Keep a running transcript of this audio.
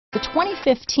The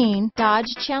 2015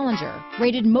 Dodge Challenger,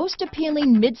 rated most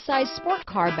appealing midsize sport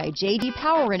car by J.D.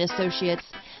 Power and Associates,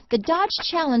 the Dodge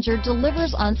Challenger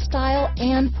delivers on style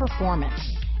and performance.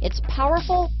 It's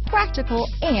powerful, practical,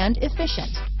 and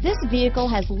efficient. This vehicle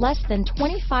has less than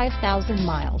 25,000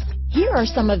 miles. Here are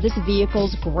some of this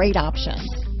vehicle's great options: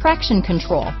 traction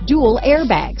control, dual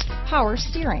airbags, power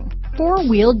steering,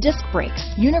 four-wheel disc brakes,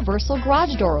 universal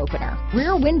garage door opener,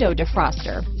 rear window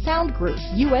defroster, sound group,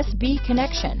 USB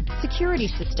connection, security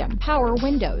system, power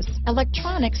windows,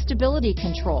 electronic stability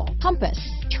control, compass,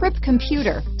 trip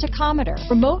computer, tachometer,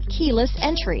 remote keyless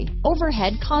entry,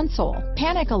 overhead console,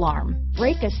 panic alarm,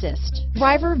 brake assist,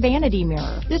 driver vanity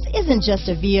mirror. This isn't just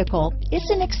a vehicle, it's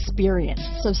an experience.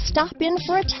 So stop in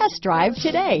for a test drive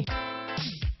today.